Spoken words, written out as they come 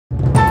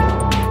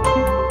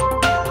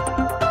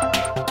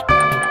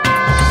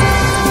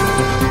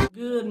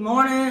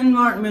Ken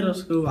Martin Middle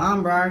School,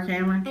 I'm Briar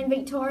Cameron. And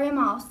Victoria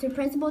Moss, to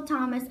Principal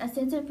Thomas,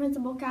 Assistant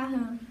Principal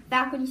Calhoun,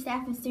 faculty,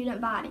 staff, and student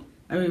body.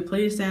 May we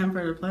please stand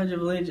for the Pledge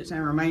of Allegiance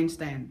and remain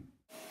standing.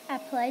 I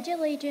pledge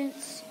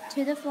allegiance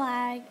to the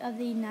flag of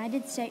the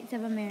United States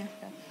of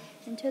America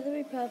and to the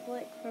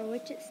republic for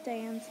which it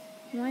stands,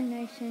 one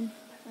nation,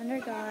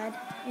 under God,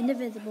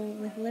 indivisible,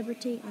 with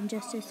liberty and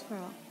justice for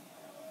all.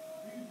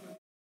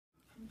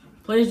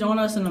 Please join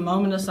us in a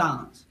moment of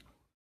silence.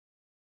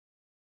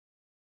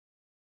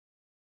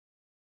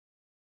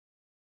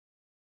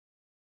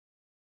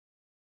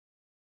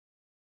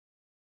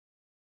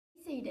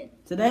 Seated.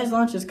 Today's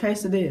lunch is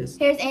quesadillas.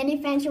 Here's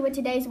Andy Fancher with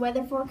today's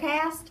weather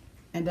forecast.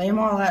 And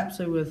Damar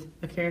Lapsley with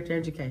a character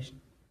education.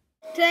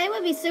 Today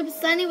will be super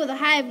sunny with a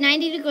high of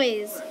 90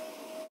 degrees.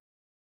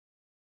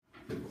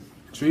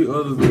 Treat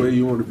others the way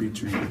you want to be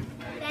treated.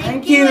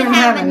 Thank you and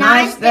have a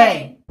nice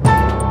day.